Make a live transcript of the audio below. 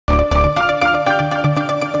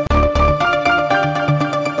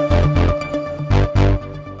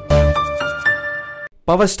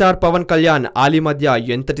Power star Pawan Kalyan Ali మధ్య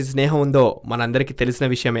ఎంతటి స్నేహం ఉందో మనందరికీ తెలిసిన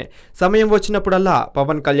విషయమే. సమయం వచ్చినప్పుడల్లా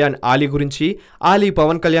పవన్ కళ్యాణ్ ఆలీ గురించి, ఆలీ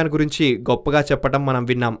పవన్ కళ్యాణ్ గురించి గొప్పగా చెప్పడం మనం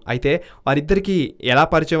విన్నాం. అయితే వారిద్దరికీ ఎలా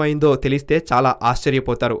పరిచయం అయిందో తెలిస్తే చాలా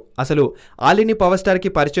ఆశ్చర్యపోతారు. అసలు ఆలీని పవర్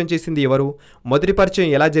స్టార్కి పరిచయం చేసింది ఎవరు? మొదటి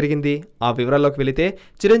పరిచయం ఎలా జరిగింది? ఆ వివరాల్లోకి వెళితే,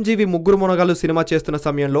 చిరంజీవి ముగ్గురు మునగాలు సినిమా చేస్తున్న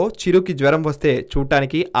సమయంలో చిరుకి జ్వరం వస్తే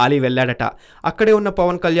చూడటానికి ఆలీ వెళ్ళాడట. అక్కడే ఉన్న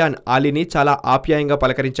పవన్ కళ్యాణ్ ఆలీని చాలా ఆప్యాయంగా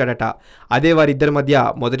పలకరించాడట. అదే వారిద్దరి మధ్య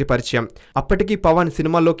మొదటి పరిచయం. అప్పటికి పవన్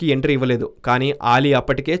సినిమాల్లోకి ఎంట్రీ ఇవ్వలేదు, కానీ ఆలీ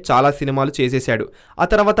అప్పటికే చాలా సినిమాలు చేసేశాడు. ఆ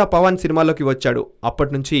తర్వాత పవన్ సినిమాల్లోకి వచ్చాడు.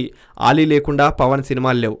 అప్పటి నుంచి ఆలీ లేకుండా పవన్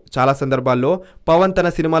సినిమాలు లేవు. చాలా సందర్భాల్లో పవన్ తన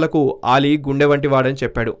సినిమాలకు ఆలీ గుండె వంటి వాడని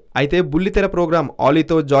చెప్పాడు. అయితే బుల్లితెర ప్రోగ్రాం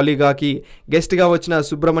ఆలీతో జాలీగాకి గెస్ట్ గా వచ్చిన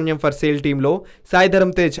సుబ్రహ్మణ్యం ఫర్ సేల్ టీంలో సాయి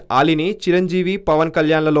ధరమ్ తేజ్ ఆలీని చిరంజీవి పవన్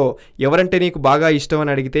కళ్యాణ్లలో ఎవరంటే నీకు బాగా ఇష్టం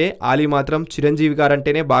అని అడిగితే ఆలీ మాత్రం చిరంజీవి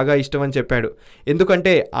గారంటేనే బాగా ఇష్టం అని చెప్పాడు.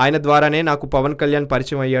 ఎందుకంటే ఆయన ద్వారానే నాకు పవన్ కళ్యాణ్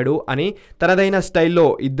పరిచయం అయ్యాడు అని తనదైన స్టైల్లో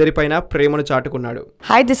ఇద్దరిపైన ప్రేమను చాటుకున్నాడు.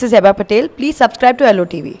 Hi, this is Heba Patel. Please subscribe to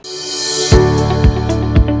LOTV.